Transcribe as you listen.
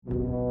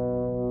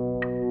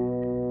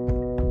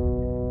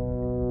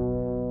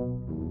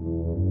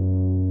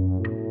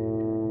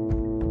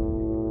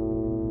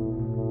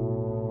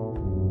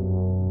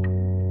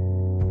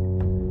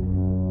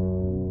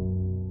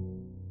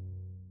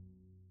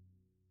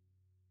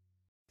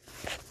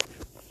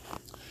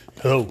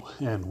Hello,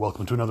 and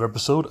welcome to another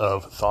episode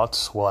of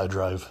Thoughts While I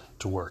Drive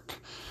to Work.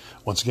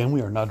 Once again, we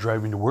are not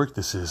driving to work.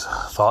 This is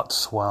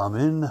Thoughts While I'm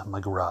in my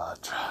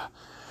garage.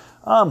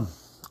 I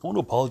want to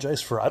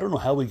apologize for, I don't know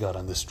how we got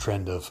on this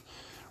trend of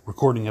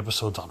recording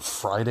episodes on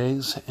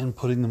Fridays and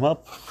putting them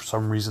up. For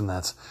some reason,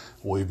 that's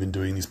what we've been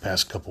doing these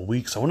past couple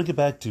weeks. I want to get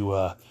back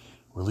to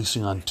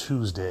releasing on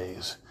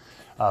Tuesdays.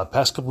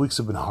 Past couple weeks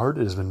have been hard.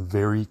 It has been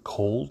very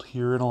cold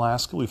here in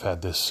Alaska. We've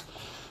had this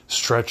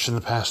stretch in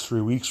the past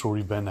 3 weeks where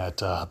we've been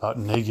at about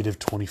negative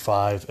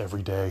 25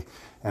 every day,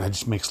 and it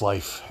just makes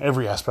life,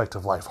 every aspect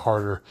of life,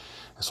 harder.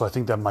 And so I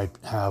think that might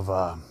have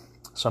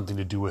something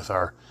to do with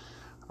our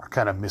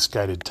kind of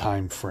misguided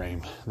time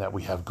frame that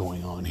we have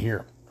going on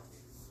here.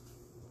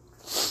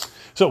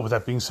 So with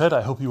that being said,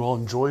 I hope you all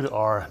enjoyed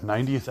our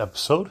 90th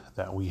episode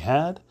that we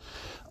had.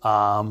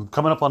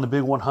 Coming up on the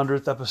big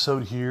 100th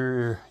episode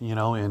here,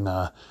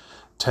 in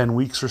 10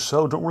 weeks or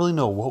so. Don't really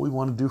know what we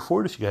want to do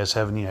for it. If you guys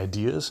have any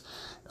ideas,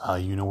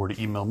 you know where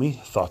to email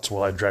me,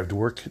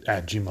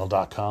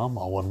 thoughtswhileidrivetowwork@gmail.com,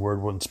 all one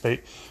word, one space,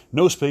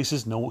 no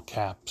spaces, no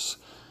caps.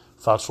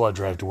 Thoughts while I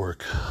drive to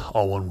work,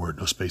 all one word,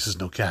 no spaces,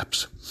 no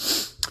caps.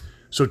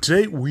 So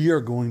today we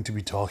are going to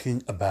be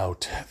talking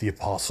about the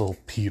Apostle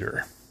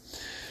Peter.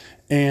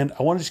 And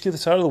I want to just get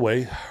this out of the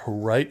way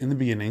right in the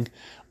beginning.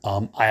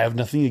 I have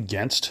nothing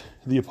against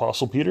the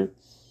Apostle Peter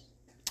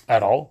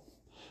at all.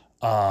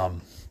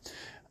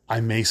 I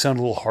may sound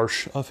a little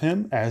harsh of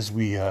him as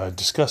we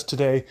discussed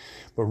today,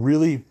 but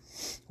really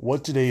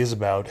what today is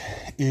about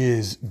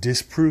is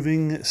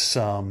disproving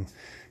some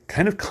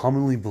kind of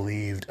commonly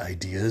believed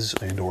ideas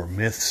and or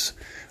myths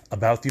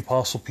about the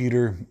Apostle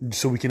Peter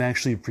so we can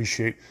actually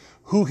appreciate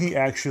who he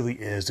actually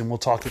is. And we'll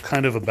talk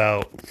kind of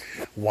about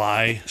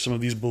why some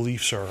of these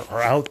beliefs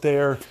are out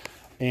there.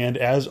 And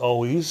as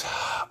always,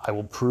 I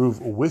will prove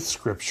with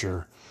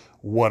Scripture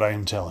what I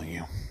am telling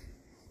you.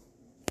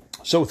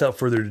 So without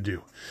further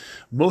ado,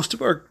 most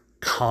of our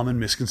common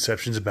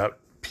misconceptions about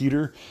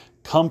Peter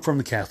come from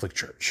the Catholic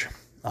Church.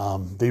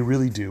 They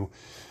really do.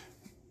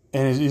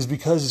 And it is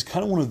because it's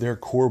kind of one of their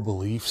core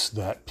beliefs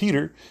that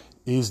Peter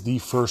is the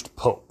first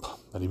pope,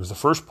 that he was the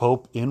first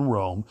pope in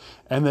Rome,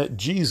 and that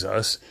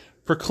Jesus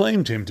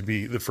proclaimed him to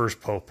be the first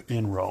pope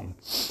in Rome.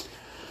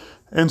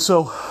 And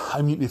so,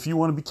 if you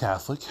want to be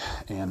Catholic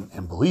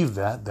and believe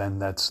that, then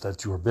that's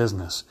your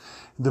business.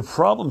 The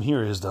problem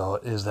here is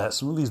that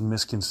some of these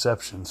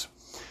misconceptions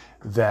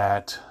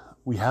that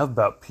we have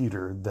about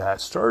Peter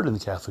that started in the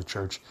Catholic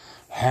Church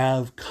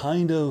have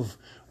kind of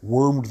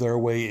wormed their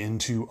way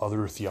into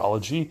other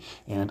theology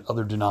and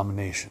other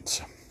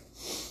denominations,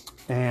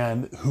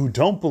 and who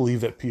don't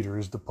believe that Peter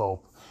is the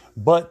Pope,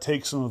 but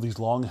take some of these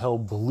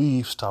long-held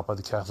beliefs taught by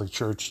the Catholic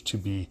Church to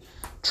be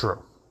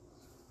true.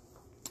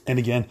 And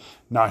again,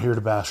 not here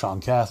to bash on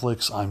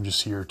Catholics. I'm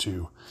just here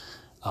to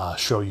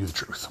show you the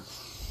truth.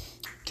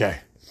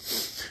 Okay.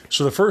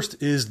 So the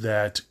first is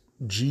that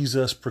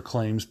Jesus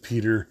proclaims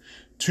Peter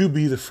to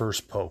be the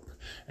first pope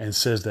and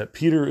says that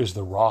Peter is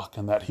the rock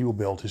and that he will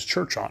build his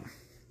church on.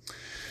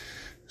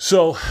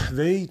 So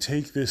they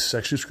take this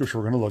section of scripture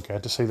we're going to look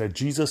at to say that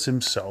Jesus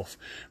himself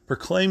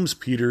proclaims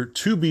Peter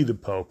to be the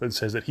pope and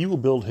says that he will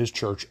build his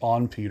church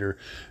on Peter,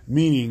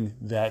 meaning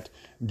that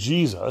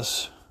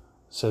Jesus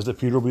says that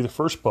Peter will be the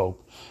first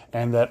pope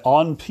and that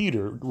on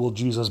Peter will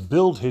Jesus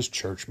build his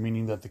church,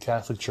 meaning that the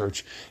Catholic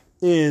Church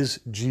is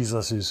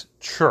Jesus's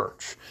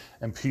church.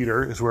 And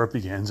Peter is where it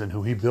begins and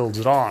who he builds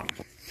it on.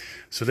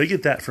 So they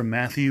get that from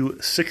Matthew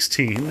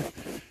 16,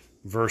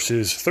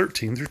 verses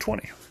 13 through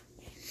 20.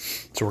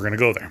 So we're going to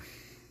go there.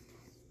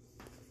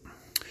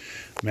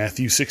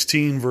 Matthew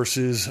 16,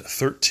 verses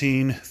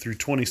 13 through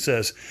 20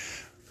 says,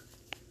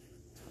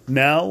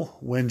 "Now,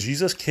 when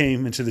Jesus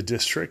came into the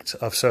district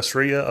of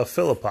Caesarea of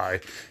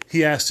Philippi,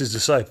 he asked his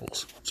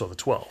disciples," so the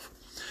 12,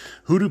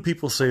 "Who do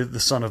people say that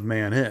the Son of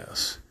Man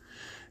is?"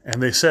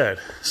 And they said,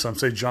 "Some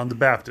say John the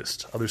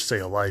Baptist, others say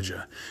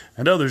Elijah,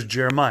 and others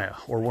Jeremiah,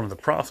 or one of the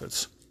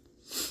prophets."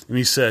 And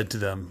he said to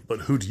them,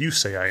 "But who do you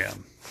say I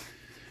am?"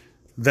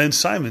 Then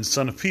Simon,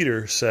 son of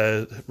Peter,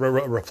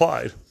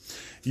 replied,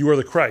 "You are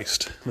the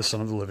Christ, the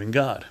Son of the living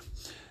God."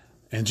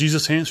 And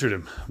Jesus answered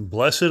him,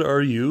 "Blessed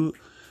are you,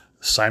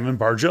 Simon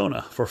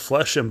Bar-Jonah, for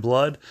flesh and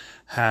blood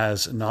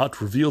has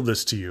not revealed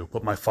this to you,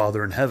 but my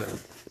Father in heaven.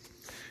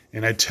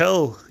 And I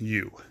tell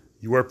you,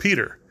 you are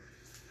Peter,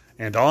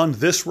 and on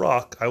this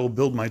rock I will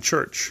build my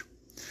church,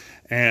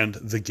 and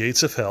the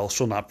gates of hell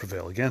shall not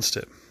prevail against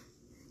it."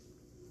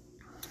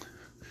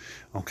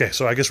 Okay,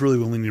 so I guess really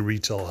we only need to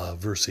read till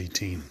verse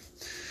 18.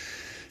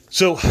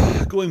 So,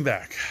 going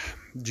back,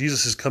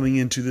 Jesus is coming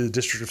into the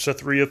district of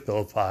Caesarea of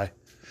Philippi,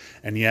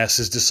 and he asks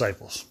his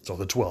disciples, so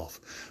the 12,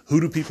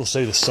 "Who do people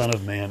say the Son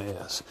of Man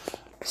is?"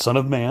 Son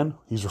of Man,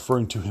 he's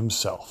referring to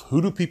himself.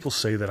 "Who do people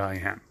say that I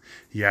am?"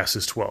 He asks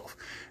his 12.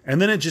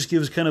 And then it just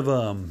gives kind of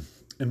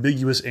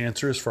ambiguous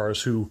answer as far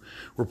as who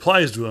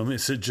replies to him. It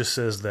just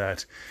says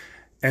that,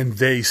 "And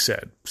they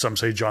said," some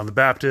say John the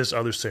Baptist,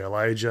 others say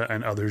Elijah,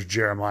 and others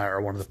Jeremiah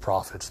or one of the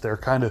prophets. They're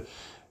kind of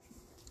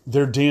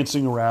they're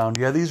dancing around.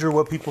 Yeah, these are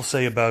what people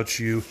say about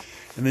you.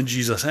 And then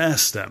Jesus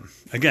asks them,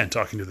 again,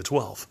 talking to the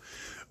 12,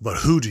 but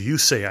who do you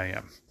say I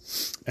am?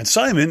 And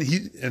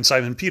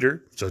Simon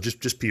Peter, so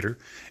just Peter,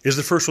 is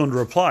the first one to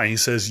reply. He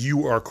says,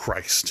 you are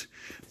Christ,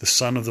 the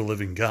Son of the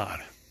living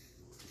God.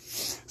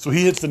 So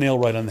he hits the nail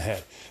right on the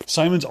head.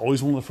 Simon's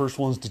always one of the first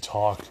ones to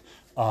talk.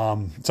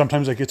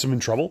 Sometimes that gets him in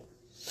trouble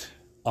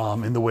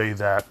in the way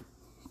that,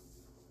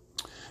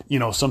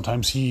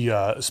 sometimes he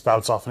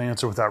spouts off an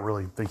answer without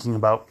really thinking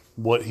about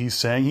what he's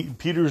saying.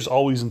 Peter's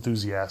always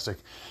enthusiastic.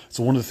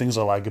 So one of the things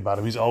I like about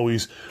him, he's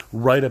always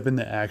right up in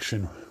the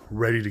action,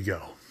 ready to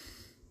go.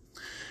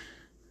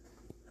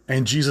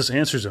 And Jesus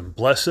answers him,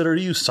 blessed are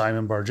you,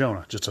 Simon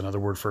Bar-Jonah. Just another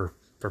word for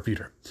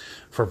Peter.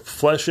 For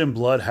flesh and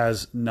blood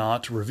has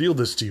not revealed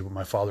this to you, but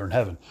my Father in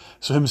heaven.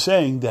 So him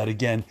saying that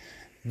again,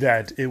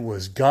 that it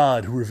was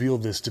God who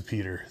revealed this to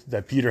Peter,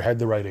 that Peter had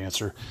the right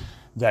answer,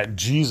 that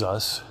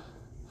Jesus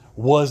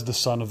was the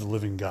Son of the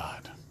living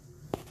God.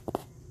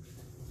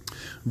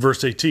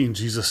 Verse 18,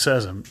 Jesus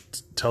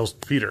tells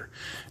Peter,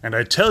 and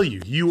I tell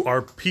you, you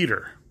are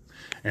Peter,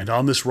 and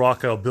on this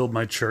rock I'll build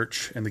my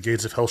church, and the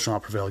gates of hell shall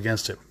not prevail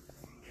against it.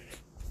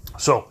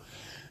 So,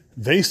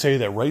 they say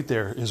that right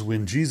there is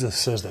when Jesus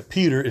says that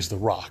Peter is the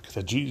rock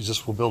that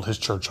Jesus will build his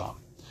church on.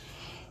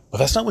 But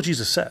that's not what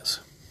Jesus says.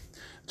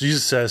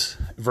 Jesus says,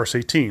 verse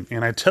 18,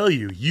 and I tell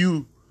you,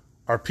 you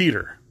are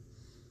Peter,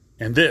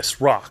 and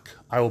this rock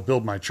I will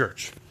build my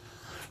church.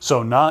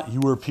 So not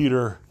you are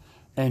Peter,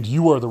 and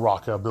you are the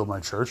rock I'll build my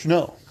church.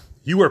 No,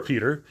 you are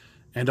Peter,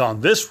 and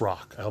on this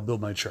rock I'll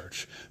build my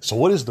church. So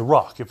what is the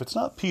rock? If it's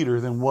not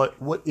Peter, then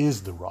what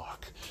is the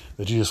rock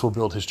that Jesus will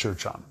build his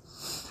church on?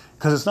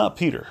 Because it's not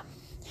Peter.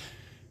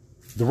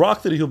 The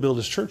rock that he'll build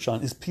his church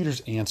on is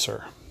Peter's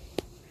answer.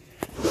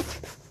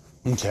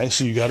 Okay,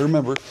 so you got to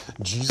remember,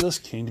 Jesus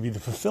came to be the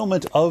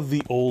fulfillment of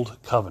the Old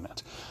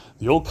Covenant.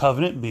 The Old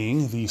Covenant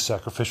being the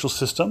sacrificial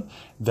system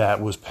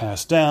that was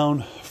passed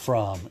down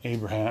from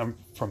Abraham,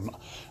 from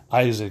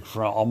Isaac,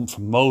 from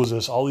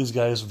Moses, all these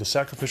guys, the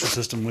sacrificial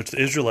system in which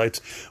the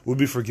Israelites would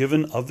be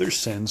forgiven of their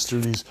sins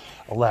through these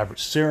elaborate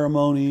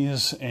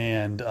ceremonies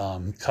and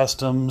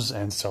customs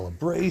and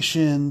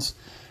celebrations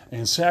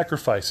and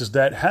sacrifices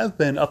that have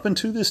been, up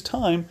until this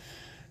time,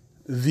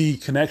 the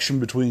connection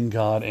between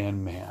God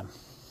and man.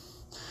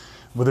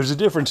 But there's a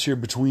difference here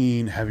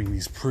between having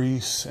these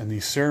priests and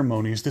these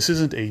ceremonies. This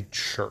isn't a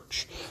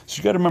church. So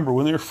you got to remember,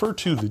 when they refer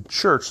to the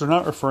church, they're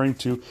not referring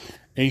to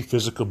a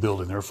physical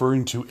building. They're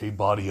referring to a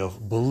body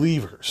of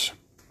believers.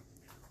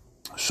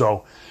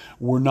 So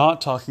we're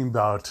not talking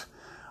about,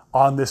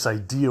 on this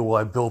idea will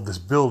I build this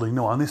building.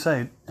 No, on this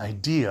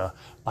idea,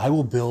 I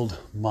will build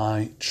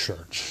my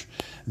church.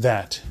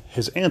 That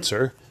his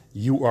answer,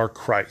 you are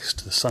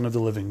Christ, the Son of the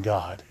living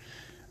God.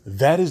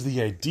 That is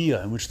the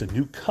idea in which the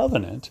new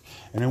covenant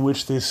and in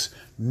which this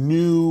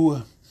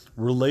new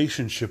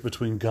relationship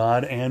between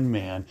God and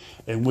man,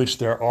 in which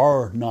there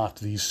are not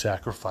these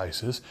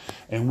sacrifices,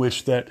 in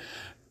which it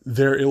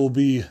will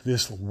be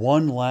this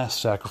one last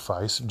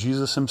sacrifice,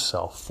 Jesus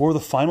himself, for the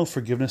final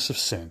forgiveness of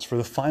sins, for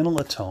the final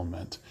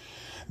atonement,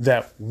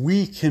 that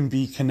we can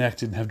be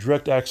connected and have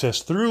direct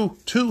access through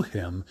to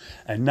him,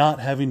 and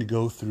not having to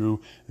go through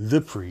the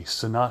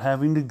priests and not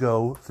having to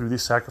go through the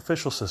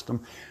sacrificial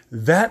system.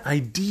 That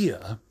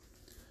idea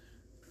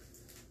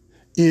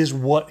is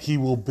what he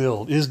will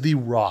build, is the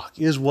rock,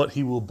 is what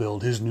he will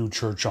build his new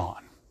church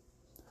on.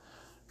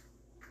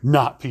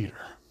 Not Peter.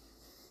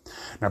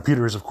 Now,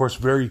 Peter is, of course,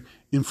 very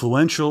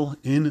influential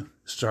in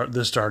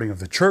the starting of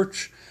the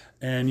church.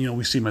 And,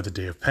 we see him at the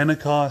day of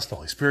Pentecost, the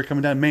Holy Spirit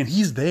coming down. Man,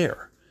 he's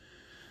there.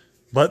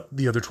 But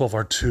the other 12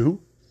 are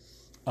too.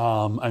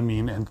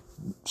 And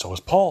so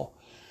is Paul.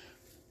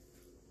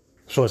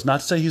 So it's not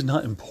to say he's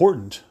not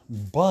important,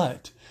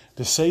 but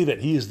to say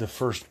that he is the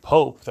first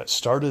pope that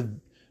started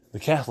the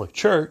Catholic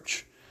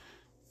Church,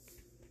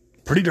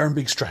 pretty darn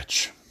big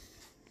stretch.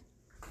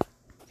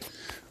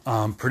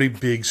 Pretty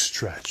big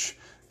stretch.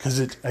 Because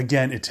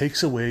it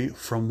takes away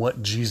from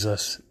what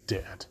Jesus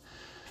did.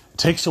 It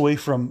takes away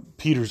from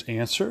Peter's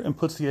answer and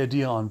puts the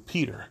idea on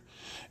Peter.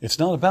 It's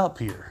not about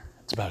Peter.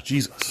 It's about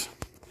Jesus.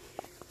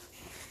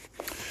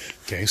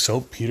 Okay,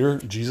 so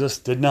Jesus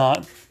did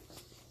not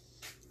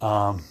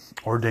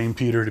ordain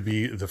Peter to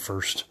be the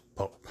first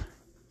pope.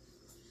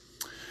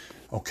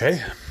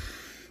 Okay,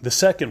 the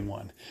second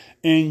one.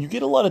 And you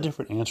get a lot of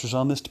different answers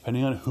on this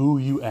depending on who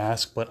you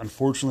ask, but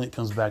unfortunately it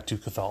comes back to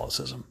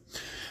Catholicism.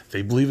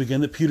 They believe again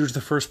that Peter's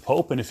the first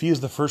pope, and if he is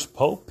the first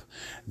pope,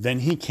 then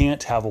he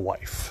can't have a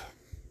wife.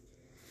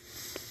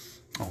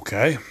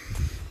 Okay.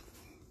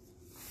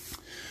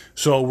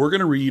 So we're going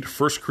to read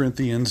 1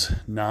 Corinthians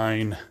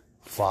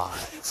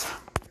 9:5.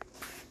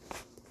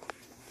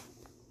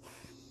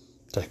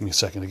 Take me a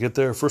second to get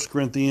there. 1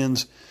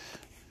 Corinthians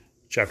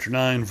chapter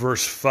 9,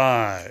 verse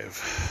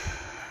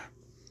 5.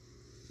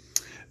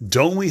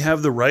 Don't we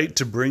have the right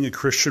to bring a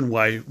Christian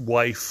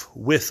wife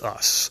with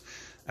us,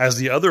 as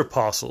the other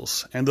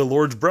apostles and the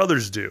Lord's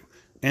brothers do,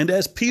 and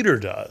as Peter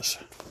does?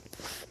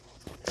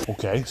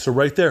 Okay, so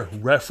right there,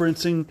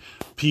 referencing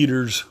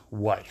Peter's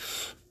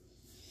wife.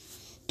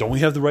 Don't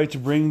we have the right to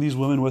bring these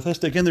women with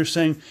us? Again, they're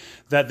saying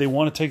that they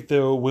want to take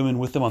the women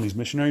with them on these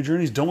missionary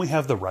journeys. Don't we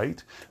have the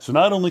right? So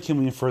not only can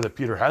we infer that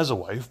Peter has a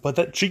wife, but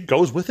that she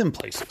goes with him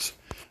places.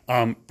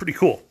 Pretty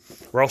cool.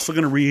 We're also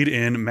going to read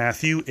in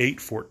Matthew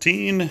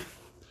 8:14.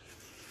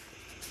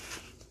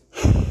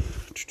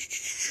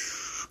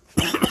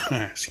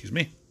 Excuse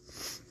me.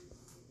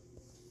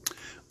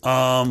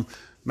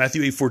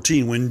 Matthew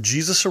 8:14. When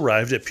Jesus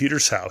arrived at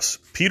Peter's house,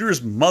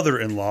 Peter's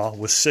mother-in-law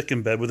was sick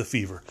in bed with a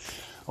fever.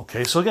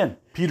 Okay, so again,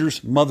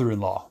 Peter's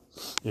mother-in-law.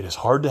 It is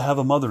hard to have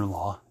a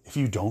mother-in-law if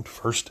you don't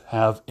first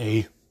have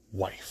a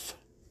wife.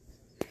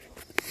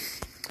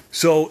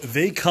 So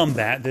they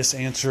combat this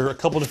answer a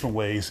couple different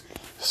ways.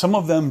 Some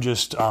of them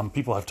just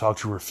people I've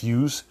talked to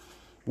refuse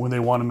when they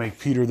want to make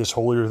Peter this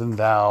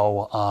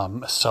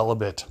holier-than-thou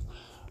celibate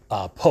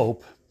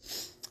pope.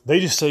 They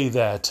just say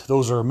that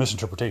those are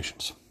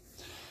misinterpretations.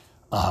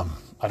 I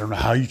don't know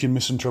how you can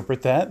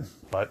misinterpret that,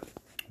 but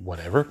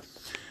whatever.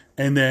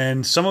 And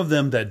then some of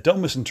them that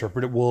don't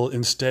misinterpret it will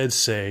instead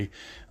say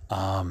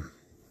that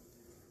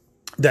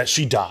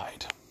she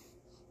died,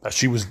 that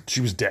she was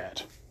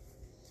dead.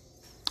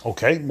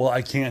 Okay, well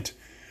I can't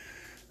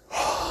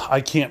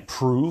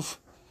prove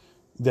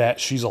that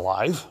she's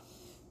alive.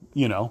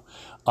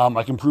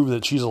 I can prove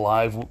that she's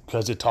alive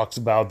because it talks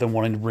about them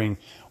wanting to bring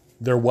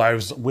their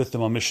wives with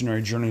them on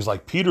missionary journeys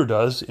like Peter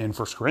does in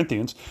 1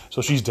 Corinthians.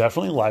 So she's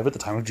definitely alive at the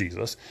time of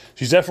Jesus.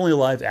 She's definitely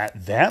alive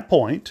at that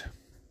point.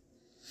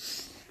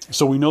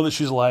 So we know that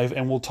she's alive,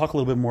 and we'll talk a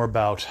little bit more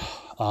about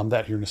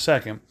that here in a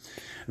second.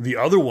 The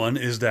other one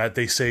is that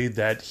they say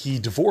that he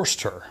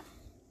divorced her,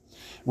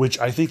 which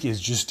I think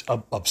is just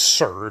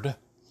absurd.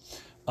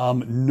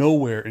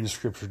 Nowhere in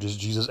Scripture does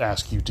Jesus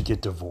ask you to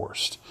get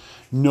divorced.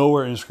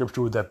 Nowhere in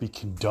Scripture would that be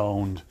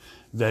condoned.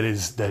 That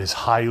is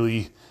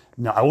highly...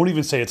 Now, I won't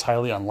even say it's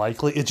highly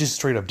unlikely. It just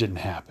straight up didn't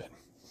happen.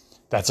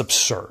 That's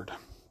absurd.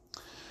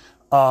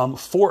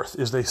 Fourth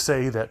is they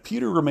say that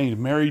Peter remained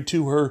married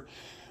to her,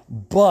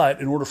 but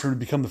in order for him to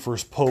become the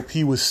first pope,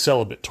 he was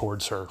celibate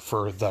towards her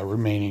for the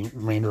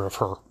remainder of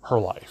her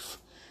life,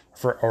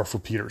 for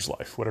Peter's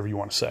life, whatever you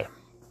want to say.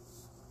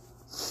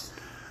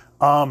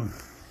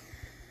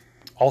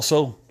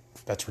 Also,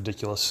 that's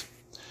ridiculous.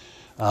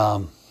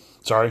 Sorry,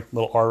 a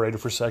little R-rated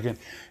for a second.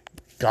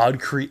 God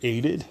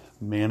created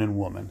man and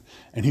woman,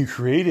 and he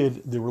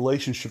created the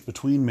relationship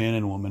between man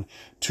and woman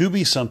to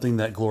be something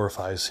that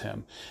glorifies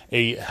him.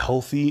 A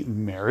healthy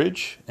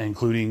marriage,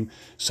 including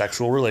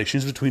sexual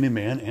relations between a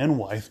man and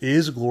wife,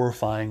 is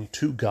glorifying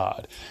to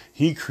God.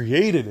 He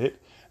created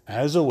it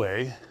as a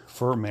way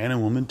for man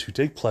and woman to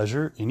take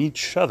pleasure in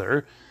each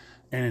other,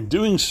 and in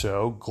doing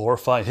so,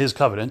 glorify his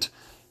covenant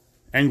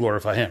and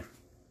glorify him.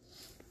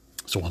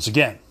 So once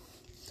again,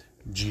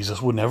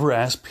 Jesus would never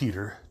ask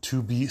Peter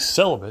to be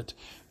celibate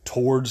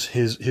towards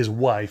his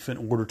wife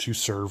in order to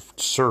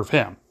serve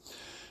him.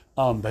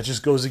 That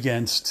just goes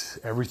against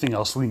everything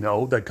else we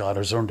know that God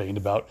has ordained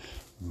about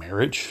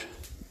marriage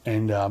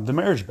and the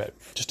marriage bed,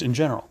 just in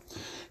general.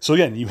 So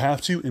again, you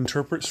have to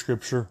interpret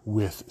Scripture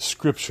with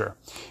Scripture.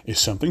 If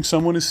something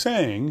someone is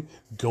saying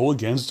go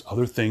against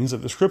other things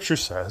that the Scripture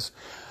says,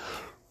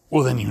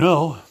 well then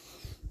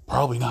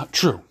probably not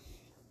true.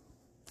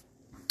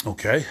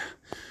 Okay?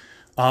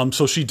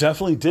 So she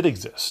definitely did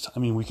exist. I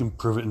mean, we can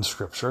prove it in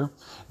Scripture.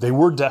 They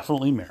were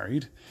definitely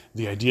married.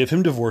 The idea of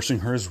him divorcing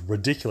her is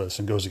ridiculous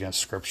and goes against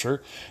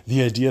Scripture.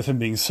 The idea of him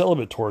being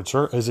celibate towards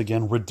her is,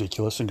 again,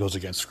 ridiculous and goes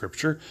against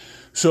Scripture.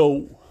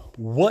 So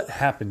what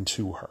happened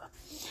to her?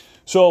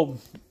 So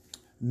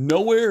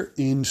nowhere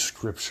in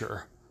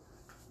Scripture,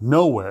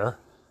 nowhere,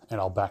 and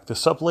I'll back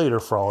this up later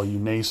for all you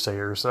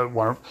naysayers that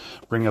want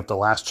to bring up the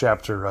last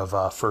chapter of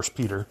 1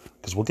 Peter,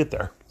 because we'll get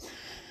there.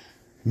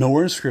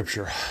 Nowhere in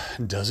Scripture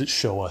does it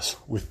show us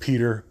with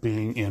Peter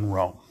being in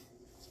Rome.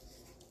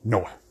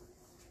 Nowhere.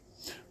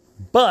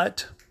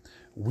 But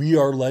we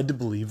are led to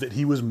believe that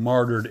he was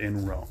martyred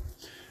in Rome.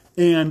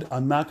 And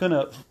I'm not going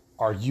to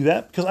argue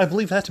that because I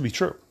believe that to be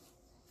true.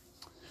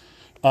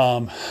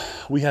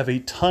 We have a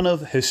ton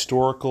of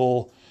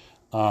historical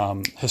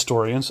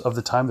historians of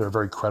the time that are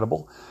very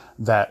credible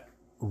that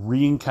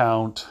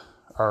recount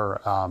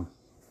or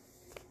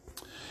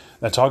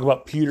that talk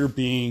about Peter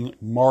being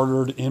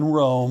martyred in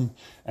Rome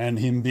and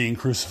him being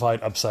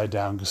crucified upside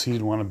down because he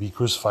didn't want to be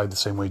crucified the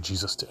same way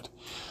Jesus did.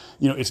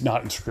 It's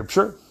not in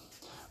Scripture,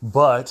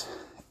 but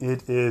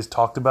it is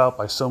talked about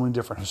by so many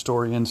different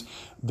historians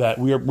that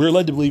we're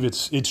led to believe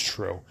it's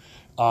true.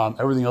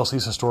 Everything else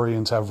these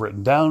historians have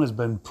written down has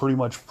been pretty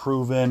much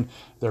proven.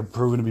 They're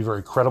proven to be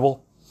very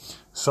credible.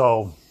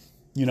 So,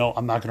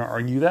 I'm not going to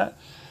argue that.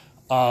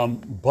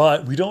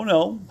 But we don't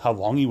know how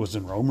long he was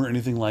in Rome or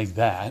anything like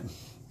that.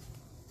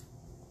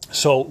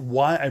 So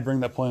why I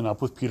bring that point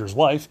up with Peter's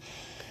wife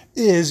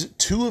is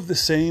two of the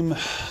same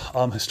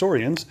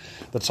historians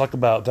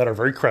that are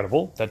very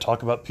credible, that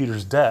talk about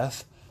Peter's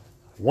death.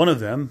 One of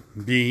them,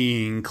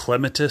 being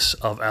Clementus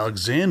of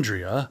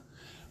Alexandria,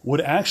 would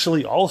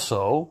actually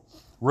also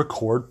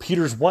record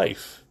Peter's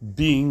wife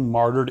being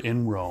martyred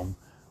in Rome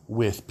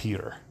with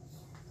Peter.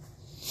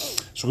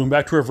 So going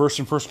back to our verse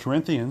in 1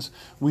 Corinthians,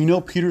 we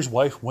know Peter's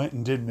wife went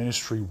and did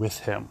ministry with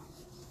him.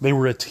 They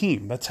were a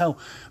team. That's how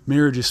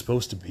marriage is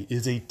supposed to be,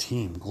 is a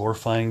team,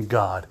 glorifying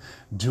God,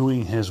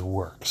 doing his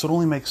work. So it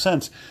only makes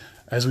sense.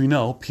 As we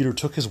know, Peter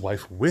took his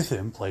wife with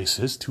him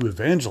places to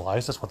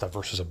evangelize. That's what that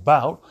verse is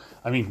about.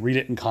 I mean, read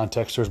it in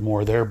context. There's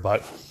more there,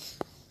 but,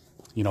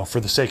 for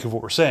the sake of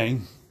what we're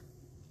saying,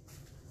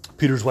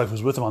 Peter's wife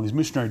was with him on these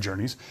missionary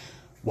journeys.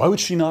 Why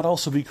would she not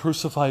also be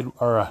crucified,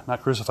 or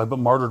not crucified, but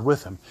martyred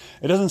with him?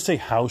 It doesn't say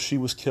how she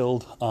was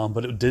killed,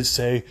 but it did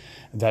say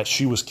that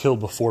she was killed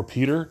before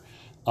Peter.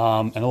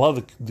 And a lot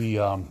of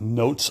the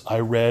notes I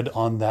read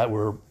on that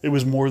it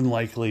was more than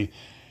likely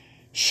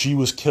she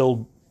was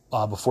killed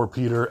before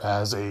Peter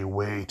as a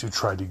way to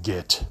try to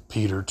get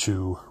Peter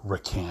to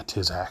recant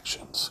his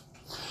actions.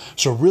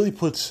 So it really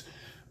puts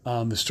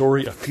the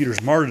story of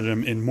Peter's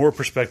martyrdom in more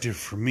perspective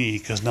for me,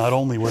 because not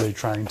only were they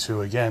trying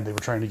to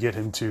get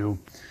him to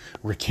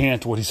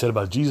recant what he said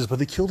about Jesus, but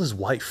they killed his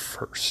wife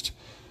first,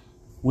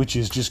 which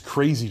is just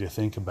crazy to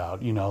think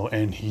about,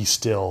 and he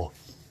still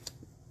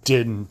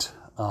didn't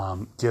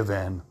give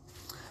in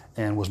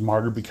and was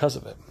martyred because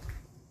of it.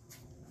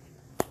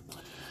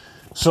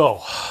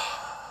 So,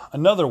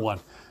 another one,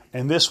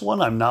 and this one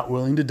I'm not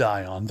willing to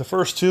die on. The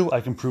first two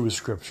I can prove with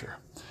scripture.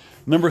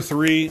 Number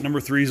three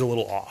is a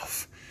little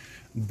off.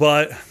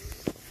 But,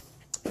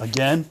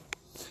 again,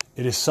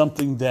 it is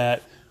something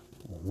that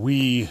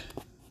we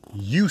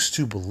used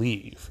to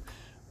believe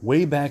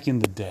way back in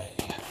the day.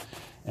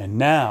 And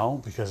now,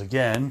 because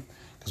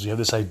we have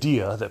this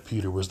idea that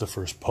Peter was the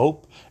first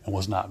pope and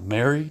was not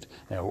married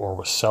or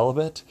was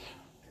celibate,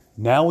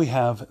 now we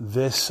have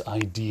this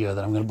idea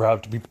that I'm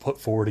going to be put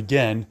forward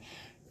again,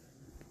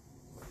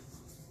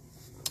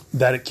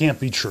 that it can't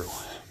be true.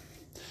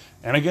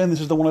 And again,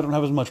 this is the one I don't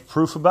have as much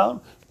proof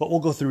about, but we'll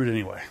go through it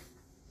anyway.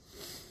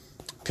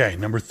 Okay,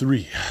 number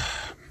 3.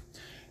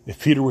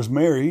 If Peter was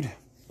married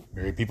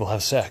people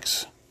have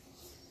sex.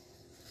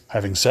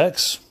 Having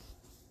sex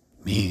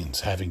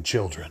means having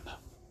children.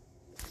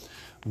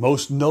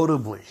 Most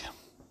notably,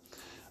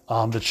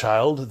 the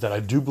child that I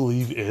do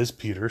believe is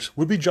Peter's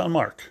would be John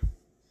Mark.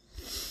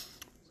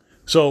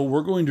 So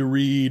we're going to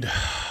read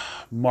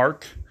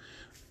Mark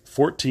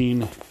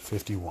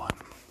 14:51.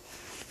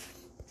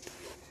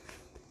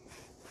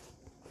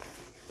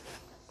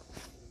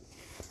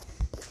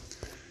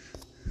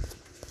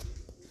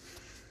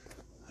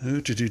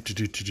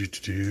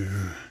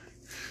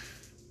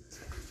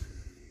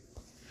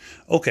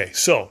 Okay,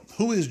 so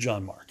who is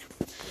John Mark?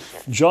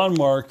 John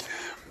Mark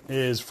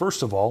is,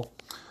 first of all,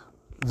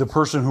 the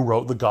person who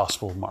wrote the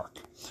Gospel of Mark,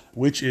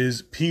 which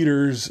is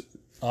Peter's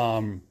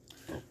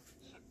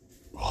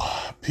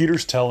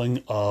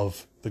telling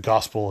of the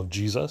gospel of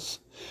Jesus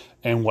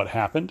and what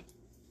happened.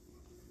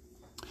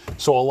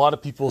 So a lot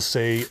of people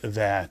say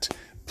that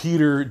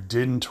Peter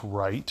didn't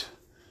write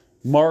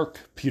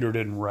Mark, Peter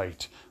didn't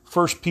write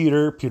 1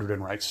 Peter, Peter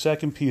didn't write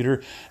 2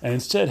 Peter, and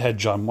instead had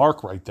John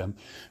Mark write them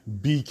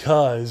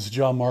because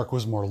John Mark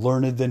was more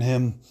learned than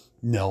him.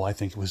 No, I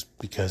think it was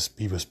because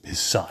he was his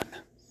son.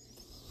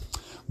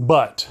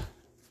 But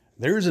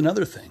there's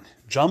another thing.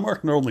 John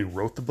Mark not only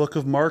wrote the book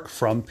of Mark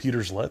from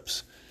Peter's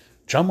lips,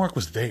 John Mark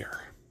was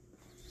there.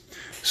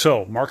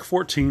 So, Mark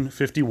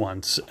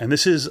 14:51, and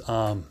this is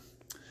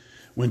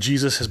when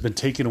Jesus has been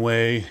taken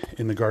away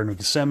in the Garden of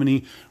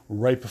Gethsemane,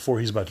 right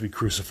before he's about to be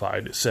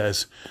crucified. It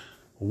says,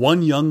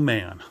 "One young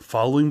man,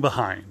 following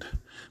behind,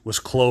 was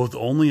clothed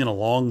only in a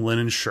long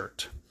linen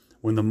shirt,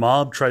 when the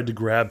mob tried to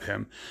grab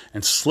him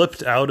and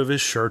slipped out of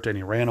his shirt and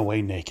he ran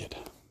away naked."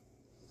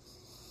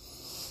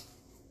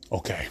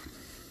 Okay.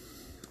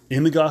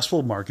 In the Gospel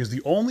of Mark is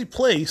the only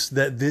place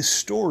that this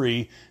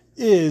story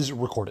is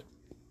recorded.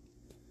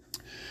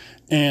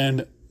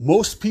 And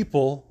most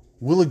people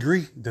will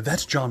agree that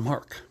that's John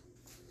Mark.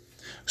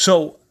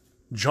 So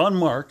John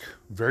Mark,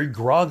 very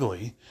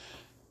groggily,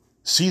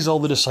 sees all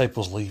the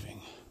disciples leaving.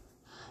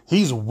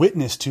 He's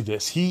witness to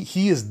this.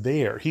 He is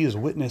there. He is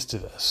witness to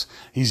this.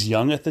 He's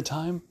young at the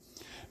time,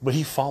 but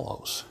he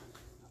follows.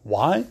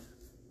 Why?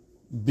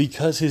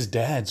 Because his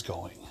dad's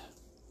going.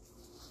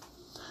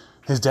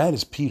 His dad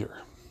is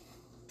Peter.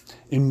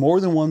 In more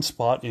than one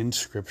spot in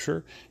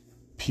Scripture,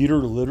 Peter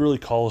literally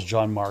calls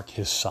John Mark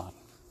his son.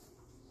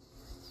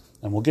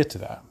 And we'll get to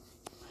that.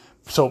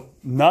 So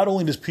not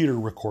only does Peter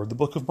record the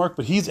book of Mark,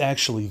 but he's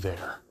actually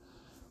there.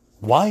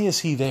 Why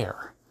is he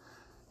there?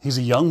 He's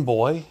a young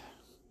boy,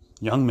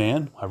 young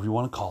man, however you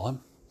want to call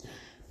him.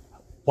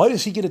 Why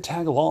does he get to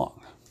tag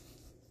along?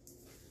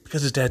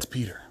 Because his dad's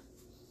Peter.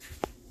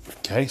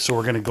 Okay, so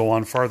we're going to go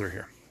on farther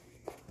here.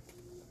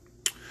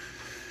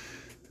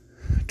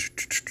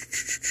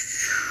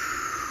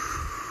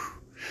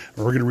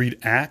 We're going to read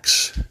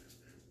Acts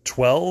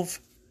 12,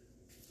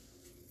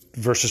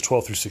 verses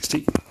 12 through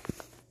 16.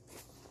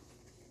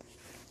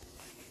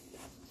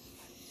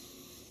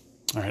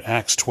 All right,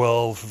 Acts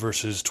 12,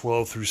 verses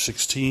 12 through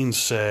 16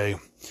 say,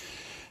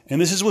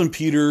 and this is when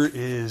Peter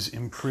is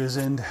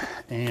imprisoned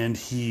and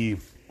he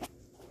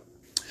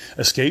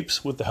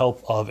escapes with the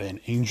help of an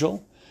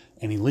angel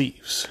and he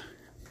leaves.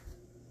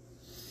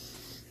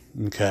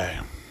 Okay.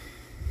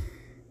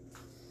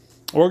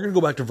 We're going to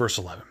go back to verse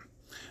 11.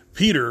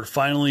 Peter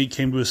finally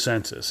came to his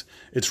senses.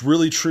 It's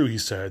really true, he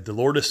said. The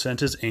Lord has sent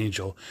his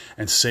angel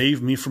and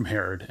saved me from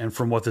Herod and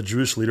from what the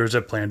Jewish leaders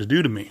had planned to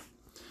do to me.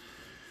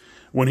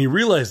 When he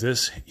realized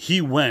this,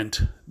 he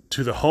went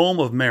to the home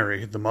of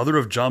Mary, the mother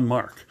of John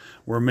Mark,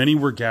 where many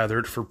were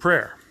gathered for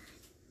prayer.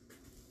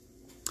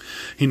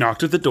 He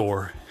knocked at the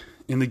door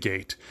in the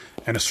gate,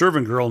 and a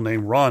servant girl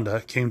named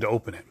Rhonda came to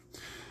open it.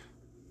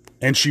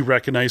 And she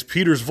recognized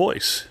Peter's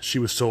voice. She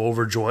was so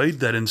overjoyed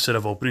that instead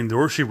of opening the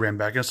door, she ran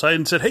back inside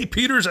and said, "Hey,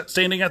 Peter's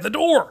standing at the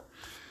door."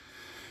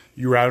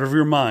 "You're out of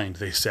your mind,"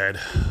 they said.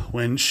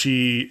 When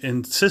she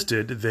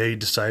insisted, they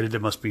decided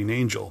it must be an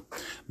angel.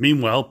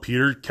 Meanwhile,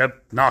 Peter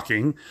kept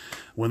knocking.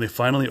 When they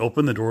finally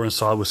opened the door and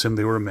saw it was him,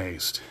 they were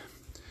amazed.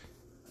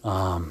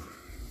 Let's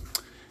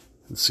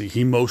see.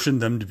 He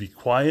motioned them to be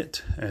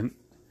quiet,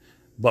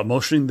 but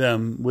motioning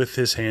them with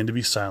his hand to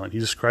be silent. He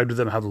described to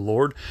them how the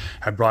Lord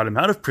had brought him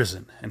out of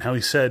prison, and how he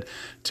said,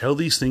 "Tell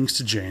these things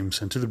to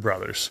James and to the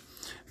brothers."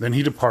 Then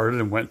he departed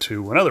and went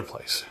to another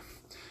place.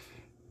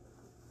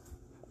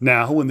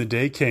 Now, when the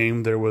day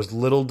came, there was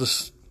little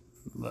disturbance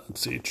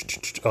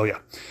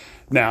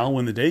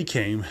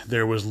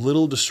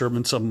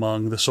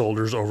among the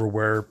soldiers over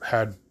where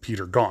had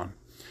Peter gone.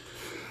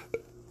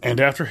 And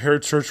after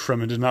Herod searched for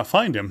him and did not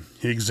find him,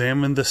 he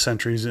examined the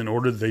sentries in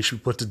order that they should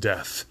be put to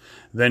death.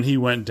 Then he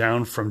went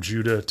down from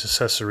Judah to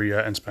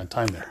Caesarea and spent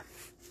time there.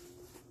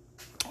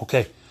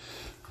 Okay,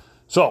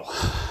 so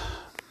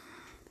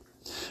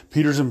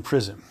Peter's in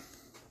prison.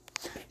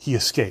 He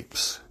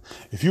escapes.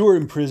 If you are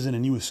in prison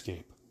and you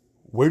escape,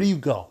 where do you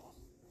go?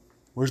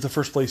 Where's the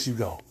first place you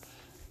go?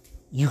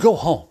 You go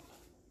home.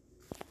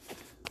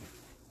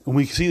 And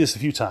we see this a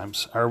few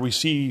times, or we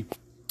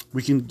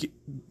can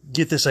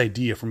get this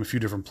idea from a few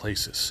different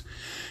places.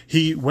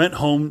 He went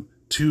home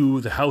to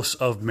the house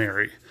of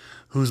Mary,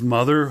 whose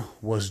mother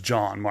was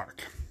John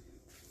Mark.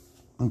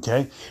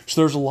 Okay?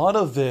 So there's a lot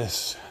of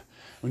this,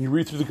 when you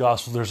read through the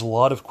gospel, there's a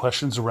lot of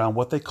questions around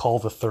what they call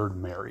the third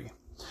Mary.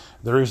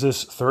 There is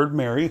this third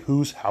Mary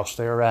whose house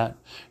they are at.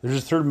 There's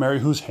a third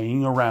Mary who's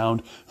hanging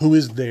around, who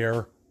is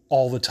there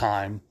all the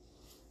time.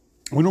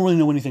 We don't really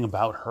know anything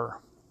about her.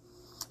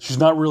 She's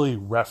not really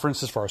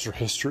referenced as far as her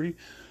history.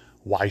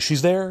 Why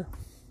she's there,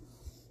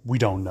 we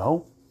don't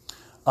know.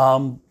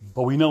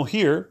 But we know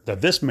here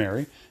that this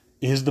Mary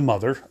is the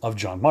mother of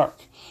John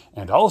Mark.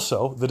 And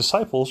also, the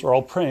disciples are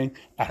all praying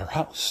at her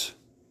house.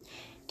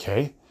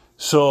 Okay?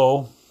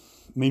 So,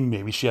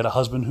 maybe she had a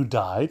husband who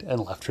died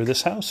and left her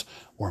this house.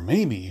 Or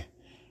maybe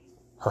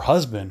her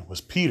husband was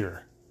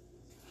Peter,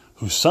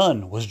 whose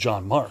son was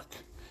John Mark.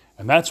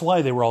 And that's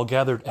why they were all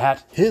gathered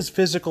at his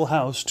physical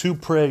house to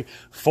pray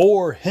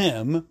for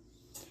him.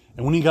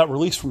 And when he got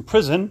released from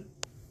prison,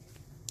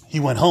 he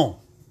went home.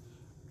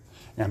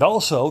 And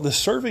also the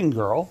serving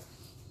girl,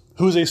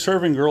 who is a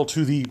serving girl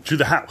to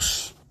the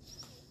house,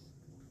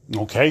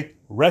 okay,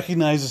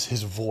 recognizes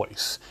his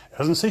voice. It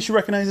doesn't say she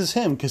recognizes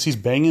him because he's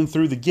banging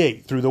through the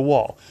gate, through the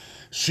wall.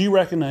 She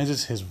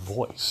recognizes his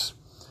voice,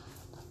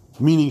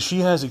 meaning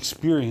she has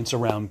experience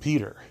around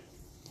Peter,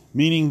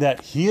 meaning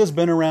that he has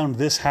been around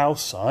this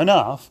house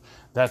enough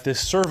that this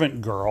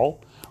servant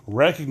girl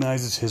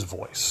recognizes his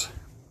voice.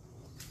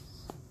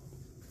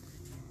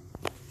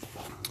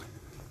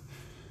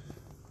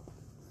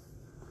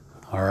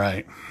 All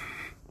right.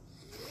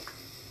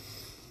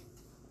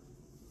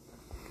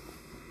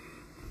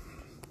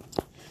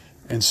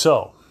 And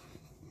so,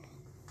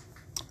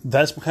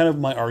 that's kind of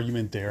my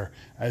argument there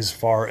as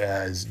far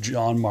as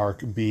John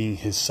Mark being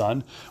his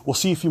son. We'll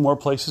see a few more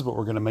places, but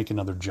we're going to make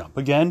another jump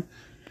again.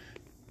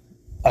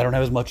 I don't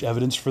have as much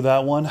evidence for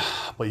that one,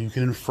 but you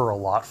can infer a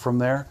lot from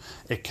there.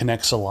 It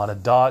connects a lot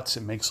of dots.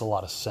 It makes a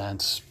lot of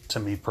sense to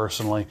me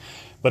personally.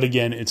 But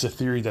again, it's a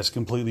theory that's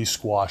completely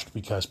squashed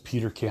because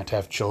Peter can't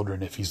have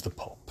children if he's the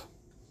Pope.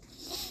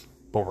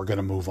 But we're going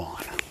to move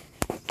on.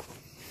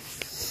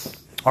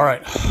 All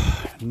right,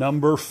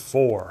 number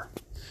 4.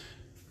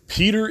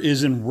 Peter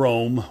is in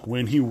Rome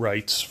when he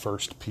writes 1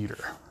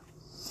 Peter.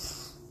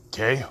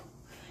 Okay,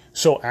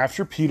 so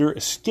after Peter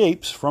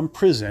escapes from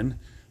prison,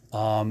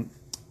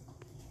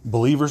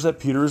 believers that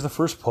Peter is the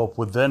first pope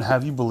would then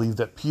have you believe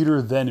that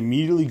Peter then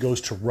immediately goes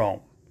to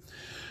Rome.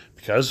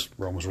 Because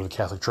Rome was where the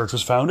Catholic Church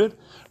was founded.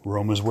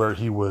 Rome is where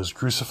he was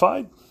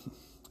crucified.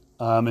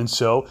 And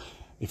so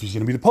if he's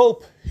going to be the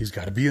Pope, he's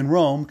got to be in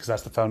Rome because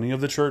that's the founding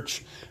of the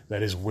church.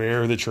 That is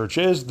where the church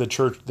is. The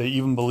church, they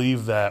even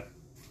believe that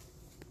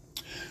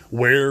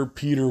where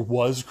Peter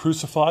was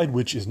crucified,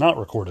 which is not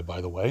recorded,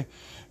 by the way,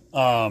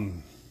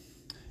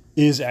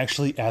 is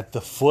actually at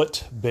the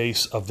foot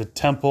base of the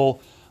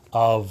temple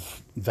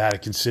of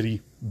Vatican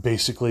City,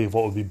 basically of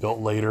what would be built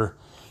later.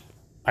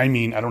 I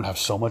mean, I don't have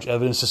so much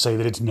evidence to say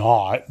that it's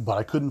not, but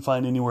I couldn't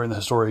find anywhere in the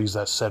histories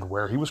that said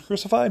where he was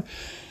crucified.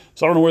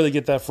 So I don't know where they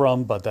get that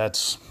from, but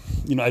that's,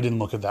 I didn't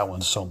look at that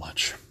one so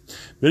much.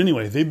 But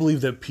anyway, they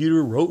believe that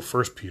Peter wrote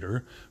 1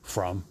 Peter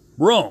from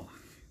Rome.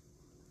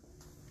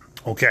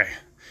 Okay.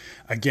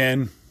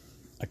 Again,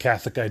 a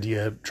Catholic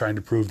idea trying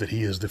to prove that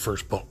he is the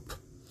first pope.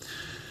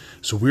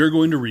 So we're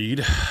going to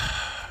read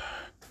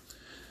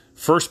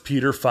 1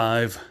 Peter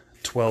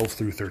 5:12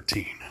 through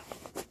 13.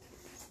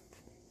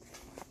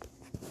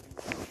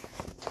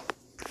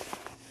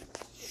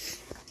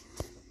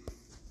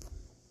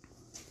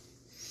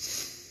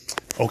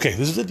 Okay,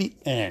 this is at the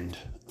end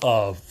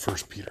of 1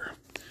 Peter.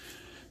 It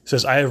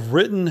says, I have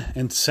written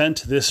and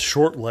sent this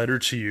short letter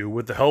to you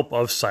with the help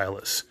of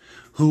Silas,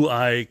 who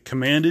I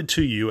commanded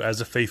to you as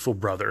a faithful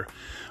brother.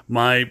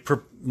 My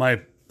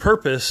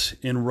purpose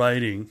in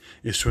writing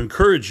is to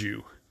encourage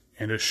you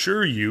and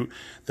assure you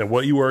that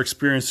what you are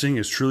experiencing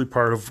is truly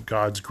part of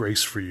God's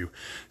grace for you.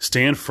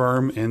 Stand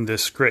firm in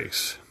this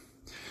grace.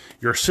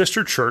 Your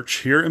sister church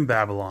here in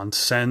Babylon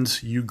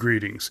sends you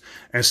greetings,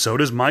 and so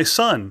does my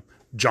son,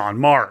 John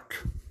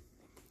Mark.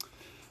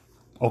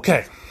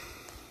 Okay,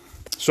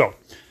 so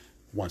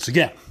once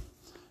again,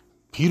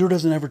 Peter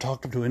doesn't ever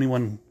talk to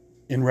anyone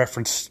in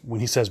reference when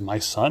he says my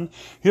son.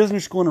 He doesn't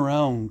just going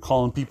around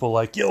calling people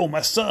like, yo,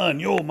 my son,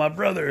 yo, my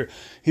brother.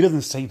 He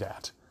doesn't say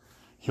that.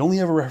 He only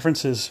ever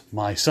references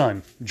my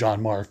son,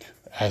 John Mark,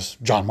 as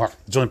John Mark.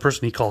 It's the only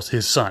person he calls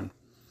his son.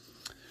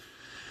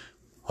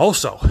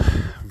 Also,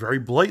 very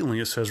blatantly,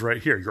 it says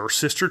right here, your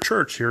sister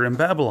church here in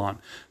Babylon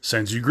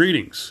sends you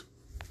greetings.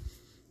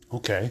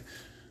 Okay,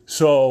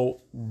 so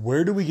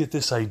where do we get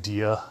this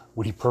idea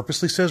when he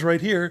purposely says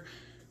right here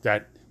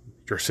that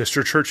your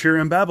sister church here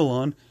in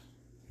Babylon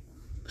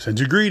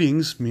sends you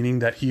greetings, meaning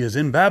that he is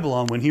in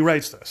Babylon when he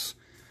writes this,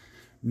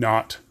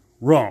 not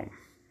Rome?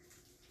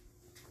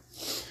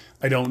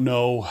 I don't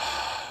know.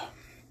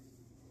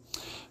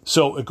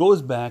 So it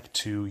goes back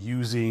to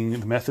using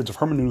the methods of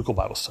hermeneutical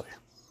Bible study.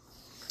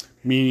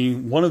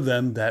 Meaning one of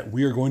them that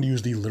we are going to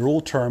use the literal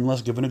term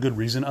unless given a good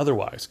reason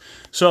otherwise.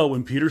 So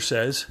when Peter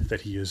says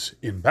that he is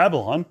in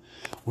Babylon,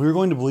 we're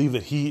going to believe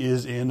that he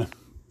is in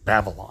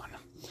Babylon.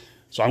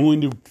 So I'm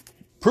going to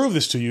prove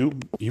this to you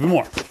even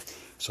more.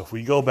 So if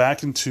we go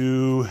back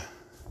into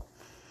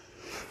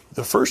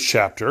the first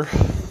chapter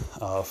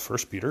of 1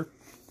 Peter,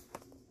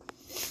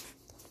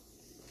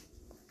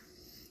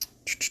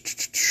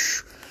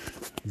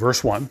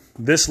 verse 1,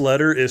 this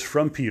letter is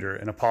from Peter,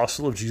 an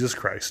apostle of Jesus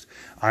Christ.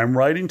 I am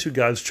writing to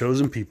God's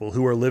chosen people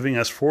who are living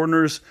as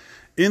foreigners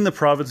in the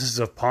provinces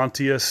of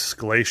Pontus,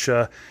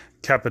 Galatia,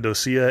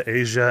 Cappadocia,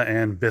 Asia,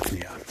 and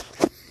Bithynia.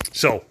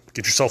 So,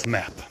 get yourself a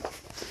map.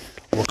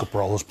 Look up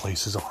where all those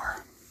places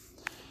are.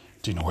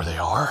 Do you know where they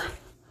are?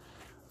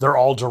 They're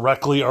all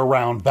directly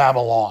around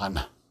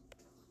Babylon.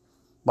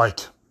 Like,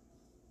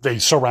 they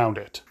surround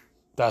it.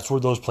 That's where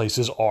those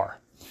places are.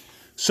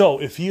 So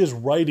if he is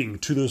writing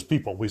to those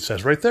people, it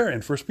says right there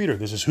in 1 Peter,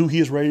 this is who he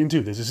is writing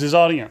to. This is his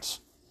audience.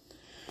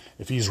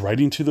 If he's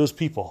writing to those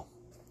people,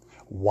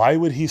 why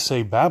would he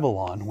say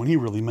Babylon when he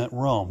really meant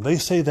Rome? They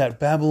say that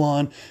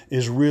Babylon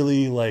is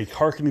really like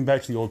hearkening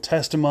back to the Old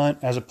Testament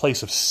as a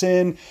place of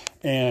sin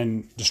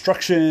and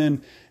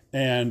destruction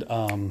and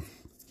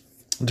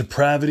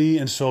depravity.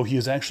 And so he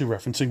is actually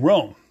referencing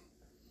Rome.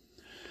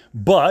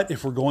 But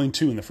if we're going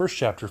to, in the first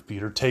chapter of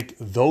Peter, take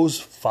those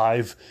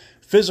 5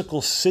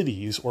 physical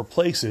cities or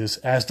places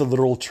as the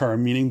literal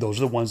term, meaning those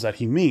are the ones that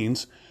he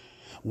means,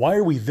 why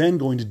are we then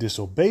going to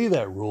disobey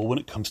that rule when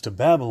it comes to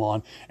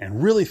Babylon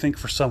and really think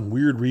for some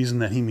weird reason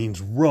that he means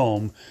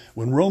Rome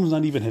when Rome's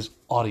not even his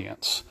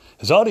audience?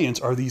 His audience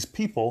are these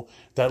people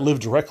that live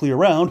directly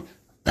around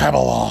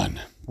Babylon.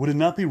 Would it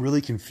not be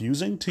really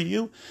confusing to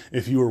you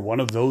if you were one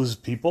of those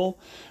people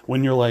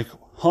when you're like,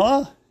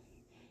 huh?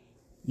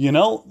 You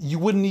know, that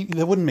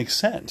wouldn't make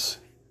sense.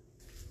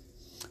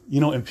 You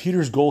know, and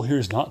Peter's goal here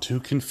is not to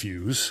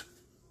confuse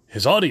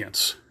his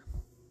audience.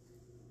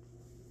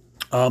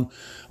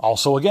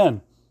 Also,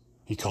 again,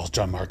 he calls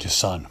John Mark his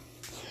son.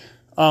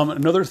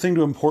 Another thing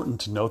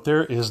important to note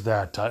there is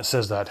that it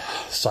says that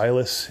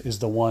Silas is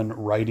the one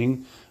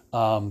writing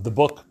the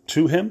book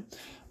to him.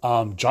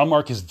 John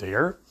Mark is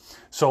there.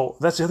 So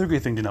that's the other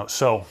great thing to note.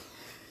 So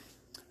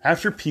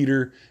after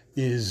Peter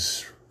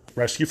is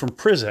rescued from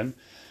prison,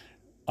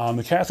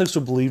 the Catholics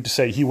would believe to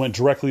say he went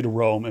directly to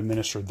Rome and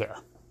ministered there.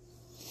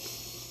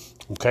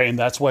 Okay, and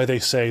that's why they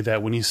say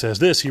that when he says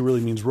this, he really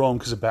means Rome,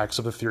 because it backs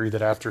up a theory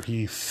that after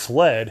he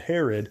fled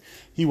Herod,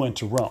 he went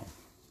to Rome.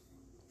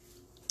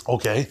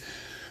 Okay,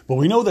 but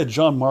we know that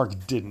John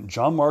Mark didn't.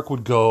 John Mark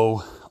would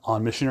go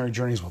on missionary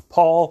journeys with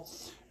Paul,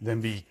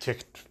 then be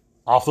kicked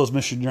off those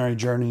missionary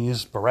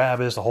journeys,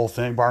 Barnabas, the whole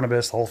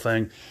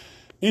thing.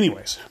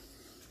 Anyways,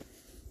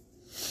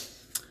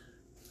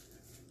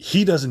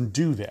 he doesn't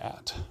do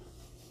that.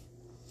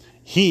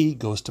 He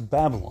goes to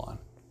Babylon.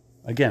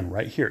 Again,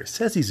 right here, it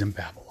says he's in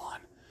Babylon.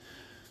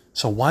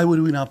 So why would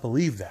we not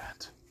believe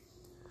that?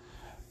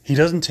 He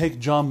doesn't take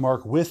John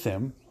Mark with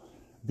him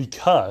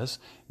because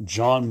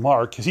John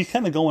Mark, because he's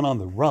kind of going on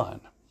the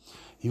run.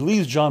 He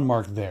leaves John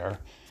Mark there,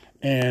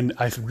 and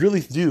I really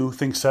do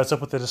think sets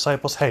up with the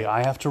disciples, hey,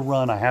 I have to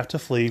run, I have to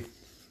flee.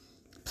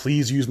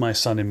 Please use my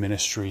son in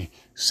ministry.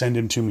 Send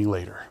him to me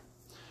later.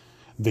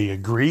 They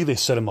agree. They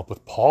set him up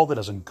with Paul. That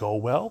doesn't go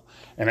well.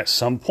 And at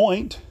some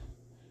point,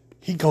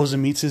 he goes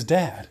and meets his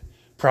dad.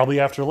 Probably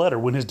after a letter,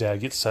 when his dad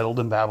gets settled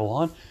in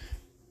Babylon,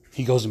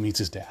 he goes and meets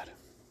his dad.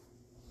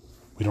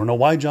 We don't know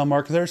why John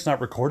Mark is there. It's not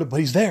recorded, but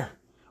he's there.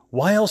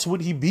 Why else would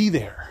he be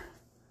there?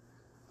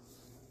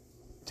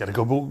 Got to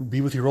go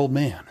be with your old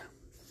man.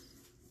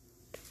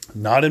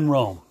 Not in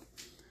Rome.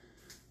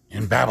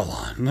 In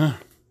Babylon.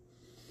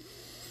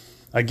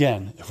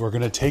 Again, if we're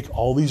going to take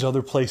all these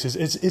other places,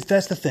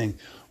 that's the thing.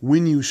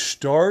 When you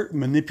start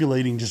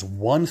manipulating just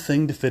one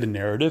thing to fit a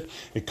narrative,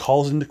 it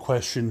calls into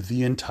question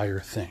the entire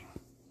thing.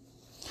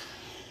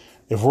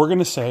 If we're going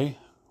to say,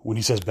 when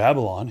he says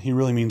Babylon, he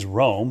really means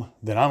Rome,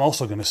 then I'm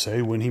also going to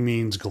say when he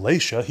means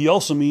Galatia, he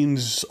also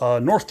means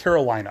North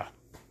Carolina.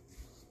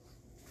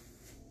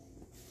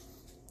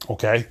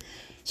 Okay?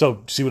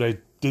 So, see what I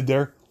did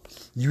there?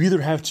 You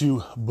either have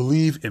to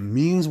believe it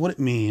means what it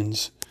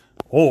means,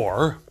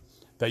 or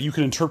that you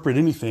can interpret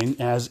anything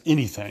as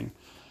anything.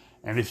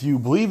 And if you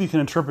believe you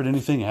can interpret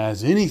anything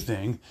as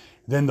anything,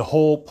 then the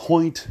whole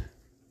point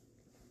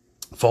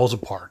falls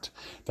apart.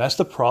 That's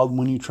the problem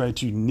when you try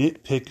to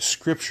nitpick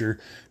Scripture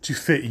to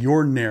fit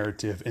your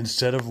narrative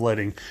instead of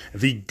letting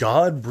the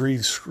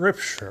God-breathed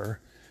Scripture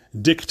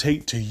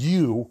dictate to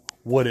you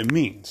what it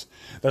means.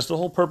 That's the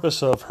whole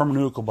purpose of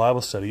hermeneutical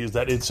Bible study, is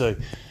that it's a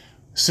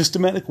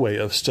systematic way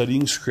of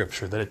studying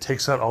Scripture, that it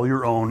takes out all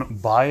your own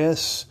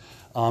bias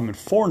and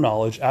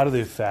foreknowledge out of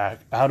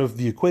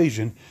the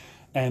equation,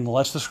 and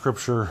lets the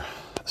Scripture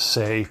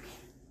say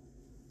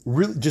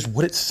really just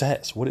what it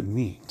says, what it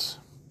means.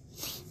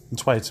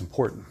 That's why it's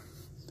important.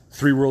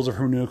 3 rules of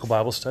hermeneutical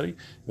Bible study,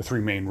 the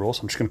 3 main rules.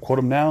 I'm just going to quote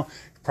them now.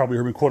 You've probably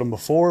heard me quote them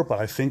before, but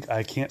I think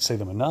I can't say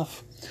them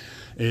enough.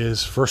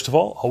 Is, first of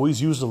all,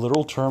 always use the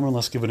literal term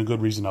unless given a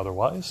good reason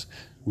otherwise.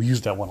 We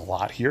use that one a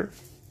lot here.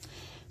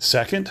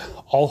 Second,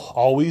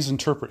 always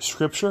interpret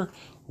Scripture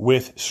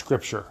with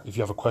Scripture. If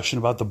you have a question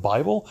about the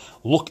Bible,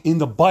 look in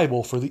the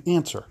Bible for the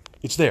answer.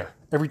 It's there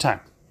every time.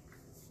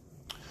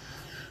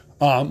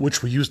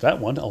 Which we use that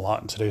one a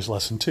lot in today's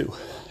lesson too.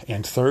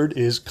 And third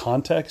is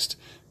context,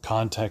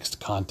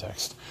 context,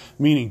 context.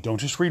 Meaning, don't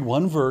just read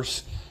one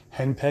verse,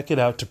 henpeck it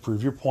out to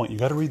prove your point. You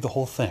got to read the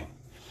whole thing.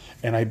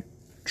 And I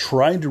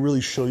tried to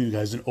really show you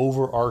guys an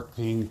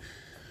overarching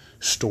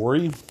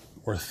story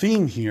or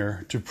theme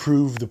here to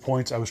prove the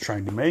points I was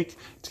trying to make,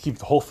 to keep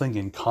the whole thing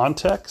in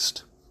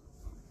context.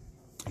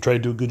 I tried to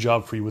do a good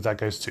job for you with that,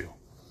 guys, too.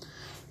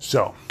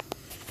 So,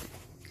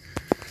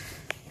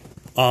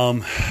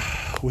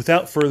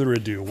 without further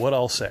ado, what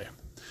I'll say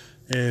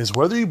is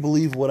whether you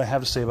believe what I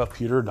have to say about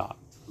Peter or not,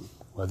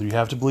 whether you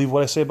have to believe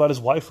what I say about his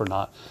wife or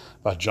not,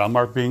 about John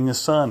Mark being his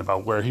son,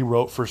 about where he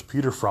wrote 1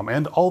 Peter from,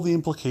 and all the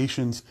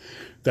implications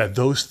that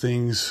those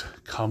things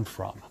come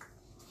from.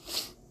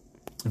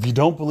 If you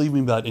don't believe me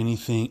about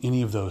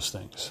any of those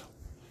things,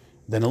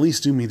 then at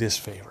least do me this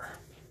favor.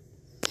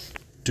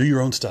 Do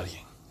your own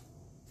studying.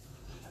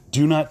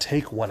 Do not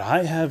take what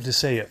I have to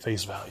say at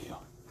face value.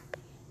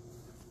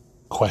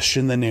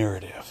 Question the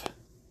narrative.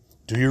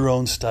 Do your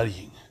own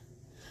studying.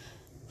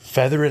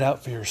 Feather it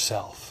out for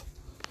yourself.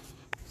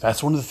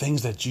 That's one of the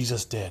things that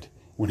Jesus did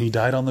when he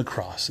died on the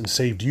cross and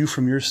saved you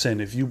from your sin.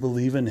 If you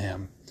believe in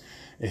him,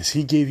 is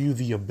he gave you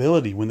the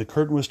ability, when the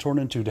curtain was torn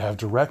in two, to have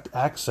direct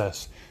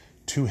access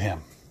to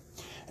him.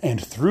 And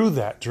through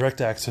that,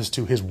 direct access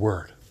to his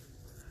word.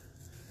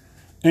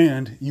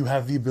 And you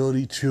have the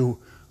ability to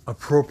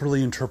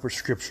appropriately interpret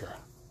Scripture.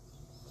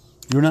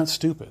 You're not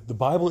stupid. The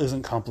Bible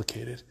isn't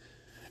complicated.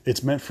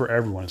 It's meant for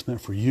everyone. It's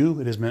meant for you.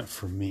 It is meant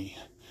for me.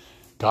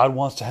 God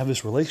wants to have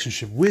this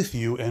relationship with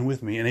you and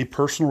with me, in a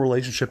personal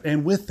relationship.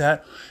 And with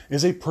that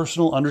is a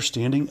personal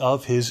understanding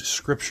of his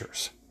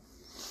Scriptures.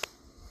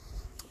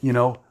 You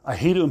know, I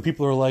hate it when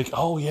people are like,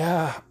 oh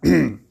yeah,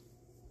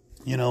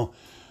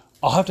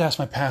 I'll have to ask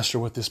my pastor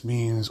what this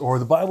means, or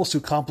the Bible's too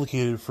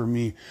complicated for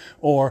me,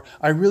 or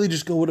I really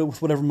just go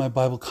with whatever my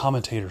Bible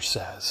commentator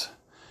says.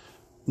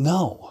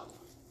 No.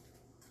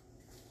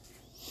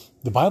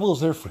 The Bible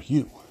is there for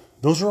you.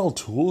 Those are all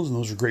tools and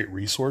those are great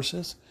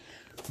resources,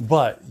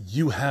 but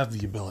you have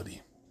the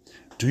ability.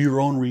 Do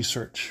your own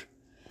research.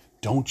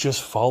 Don't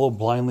just follow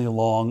blindly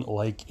along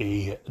like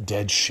a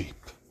dead sheep.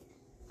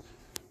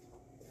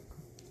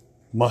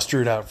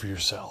 Muster it out for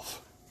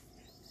yourself.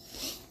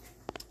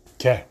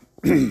 Okay.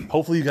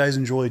 Hopefully you guys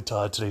enjoyed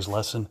today's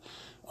lesson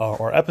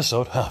or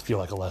episode. I feel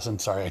like a lesson.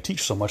 Sorry, I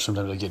teach so much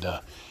sometimes I get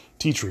a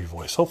teachery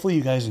voice. Hopefully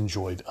you guys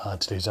enjoyed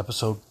today's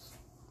episode.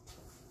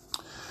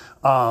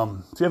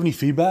 If you have any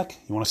feedback,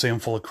 you want to say I'm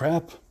full of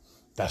crap,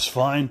 that's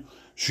fine.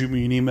 Shoot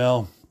me an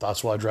email,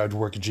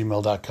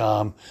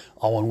 thoughtswhileidrivetowwork@gmail.com.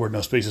 All one word,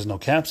 no spaces, no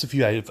caps. If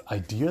you have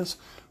ideas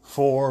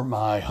for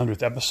my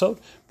 100th episode,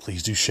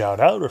 please do shout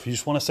out. Or if you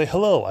just want to say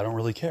hello, I don't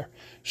really care.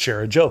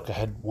 Share a joke. I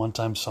had one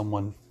time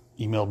someone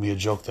emailed me a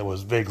joke that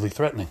was vaguely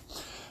threatening.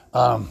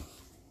 Go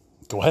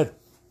ahead.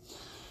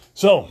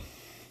 So,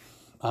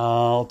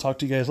 I'll talk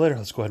to you guys later.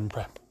 Let's go ahead and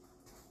pray.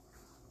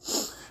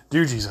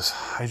 Dear Jesus,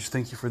 I just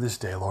thank you for this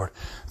day, Lord.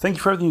 Thank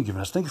you for everything you've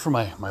given us. Thank you for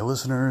my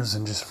listeners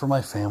and just for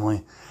my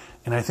family.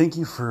 And I thank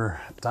you for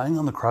dying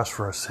on the cross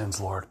for our sins,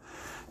 Lord,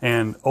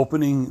 and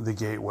opening the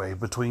gateway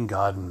between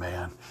God and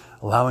man,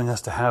 allowing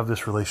us to have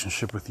this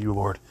relationship with you,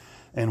 Lord.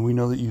 And we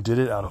know that you did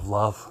it out of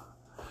love,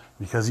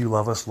 because you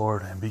love us,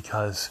 Lord, and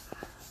because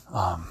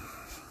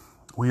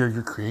We are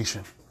your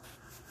creation.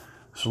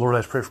 So Lord,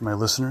 I pray for my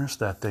listeners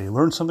that they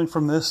learn something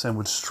from this and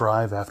would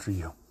strive after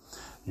you.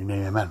 In your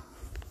name, amen.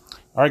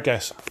 All right,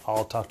 guys,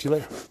 I'll talk to you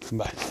later.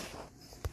 Bye.